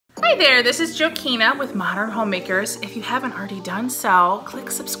Hi there, this is JoAnn with Modern Homemakers. If you haven't already done so,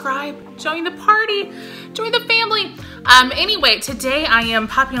 click subscribe, join the party, join the family. Anyway, today I am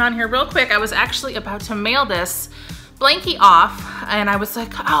popping on here real quick. I was actually about to mail this blankie off and I was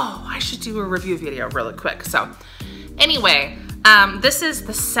like, oh, I should do a review video really quick. So anyway, this is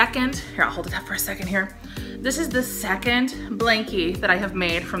the second, here, I'll hold it up for a second here. This is the second blankie that I have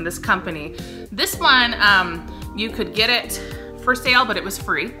made from this company. This one, you could get it for sale, but it was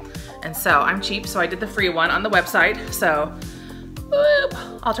free. And so I'm cheap, so I did the free one on the website. So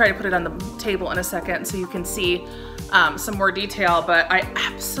whoop, I'll try to put it on the table in a second so you can see some more detail, but I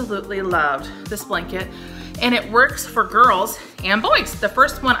absolutely loved this blanket. And it works for girls and boys. The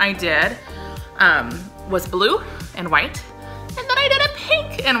first one I did was blue and white, and then I did a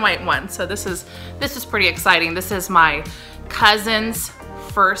pink and white one. So this is pretty exciting. This is my cousin's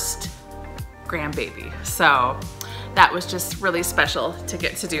first grandbaby. So that was just really special to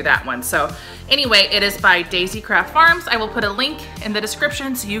get to do that one. So anyway, it is by Daisy Craft Farms. I will put a link in the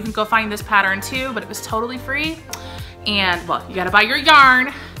description so you can go find this pattern too, but it was totally free. And well, you gotta buy your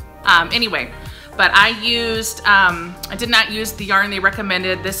yarn. Anyway, but I did not use the yarn they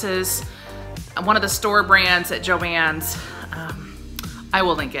recommended. This is one of the store brands at JoAnn's. I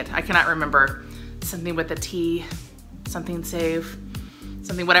will link it. I cannot remember. Something with a T, something save,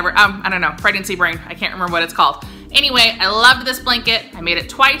 something whatever. I don't know, pregnancy brain. I can't remember what it's called. Anyway, I loved this blanket. I made it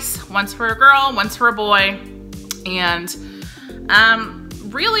twice, once for a girl, once for a boy. And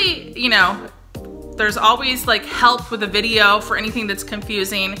really, you know, there's always like help with a video for anything that's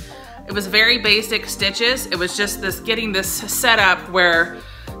confusing. It was very basic stitches. It was just getting this set up where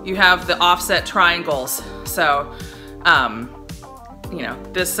you have the offset triangles. So, you know,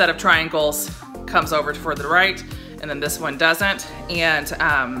 this set of triangles comes over for the right, and then this one doesn't. And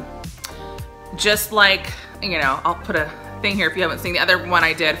just like, you know, I'll put a thing here if you haven't seen the other one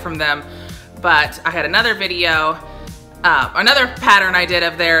I did from them, but I had another video, another pattern I did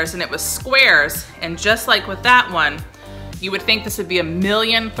of theirs, and it was squares. And just like with that one, you would think this would be a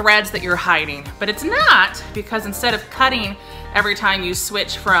million threads that you're hiding, but it's not, because instead of cutting every time you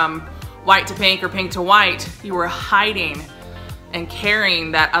switch from white to pink or pink to white, you were hiding and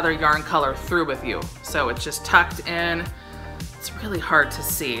carrying that other yarn color through with you. So it's just tucked in. It's really hard to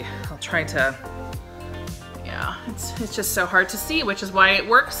see. I'll try to, yeah, it's just so hard to see, which is why it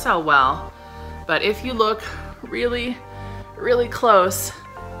works so well. But if you look really, really close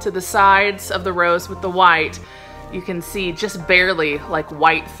to the sides of the rows with the white, you can see just barely like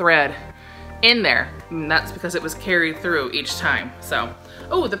white thread in there. And that's because it was carried through each time. So,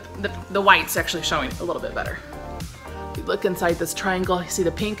 oh, the white's actually showing a little bit better. If you look inside this triangle, you see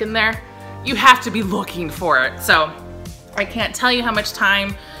the pink in there? You have to be looking for it. So I can't tell you how much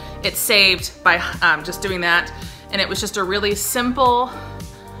time it saved by just doing that. And it was just a really simple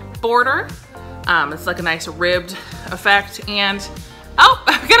border. It's like a nice ribbed effect. And, oh,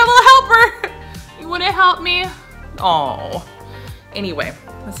 I've got a little helper. You wanna help me? Oh. Anyway,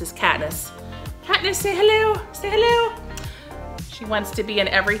 this is Katniss. Katniss, say hello, say hello. She wants to be in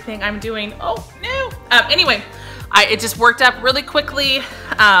everything I'm doing. Oh, no. Anyway, it just worked up really quickly.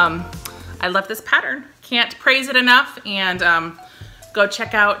 I love this pattern. Can't praise it enough. And go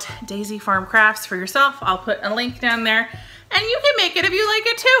check out Daisy Farm Crafts for yourself. I'll put a link down there and you can make it if you like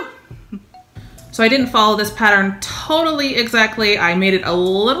it too. So I didn't follow this pattern totally exactly. I made it a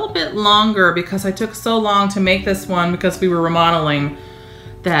little bit longer because I took so long to make this one because we were remodeling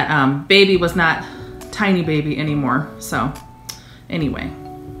that baby was not tiny baby anymore. So anyway.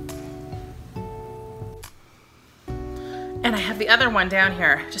 And I have the other one down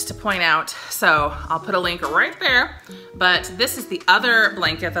here just to point out. So I'll put a link right there. But this is the other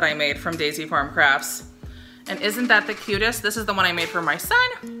blanket that I made from Daisy Farm Crafts. And isn't that the cutest? This is the one I made for my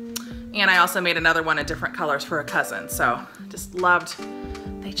son. And I also made another one in different colors for a cousin. So just loved,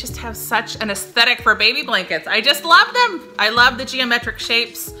 they just have such an aesthetic for baby blankets. I just love them. I love the geometric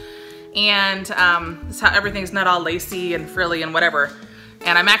shapes. And this is how everything's not all lacy and frilly and whatever.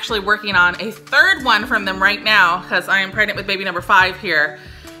 And I'm actually working on a third one from them right now because I am pregnant with baby number 5 here.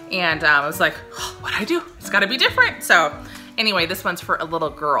 And I was like, oh, what'd I do? It's gotta be different. So anyway, this one's for a little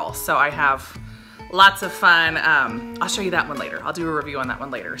girl. So I have lots of fun. I'll show you that one later. I'll do a review on that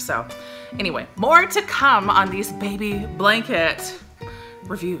one later. So anyway, more to come on these baby blanket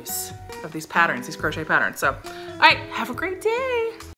reviews of these patterns, these crochet patterns. So, all right, have a great day.